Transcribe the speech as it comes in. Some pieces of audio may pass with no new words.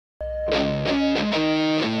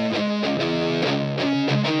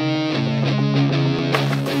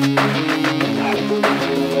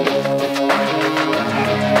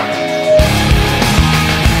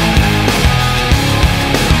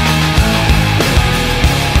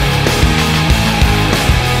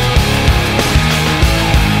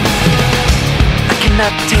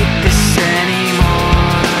cannot take this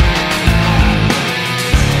anymore.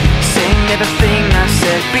 Saying everything I've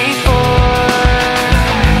said before.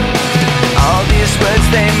 All these words,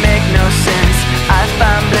 they make no sense. I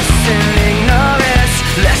find bliss in ignorance.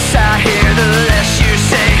 Less I hear, the less you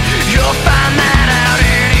say. You'll find that out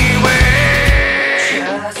anyway.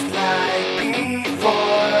 Just like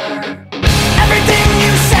before. Everything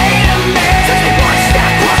you say to me takes me one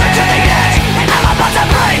step closer to the edge, and I'm about to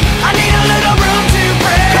break. I need a little room to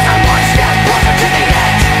breathe, 'cause I'm one step closer to the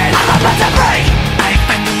edge. I'm about to break. I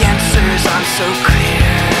find the answers aren't so clear.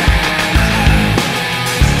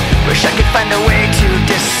 Wish I could find a way to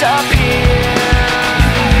disappear.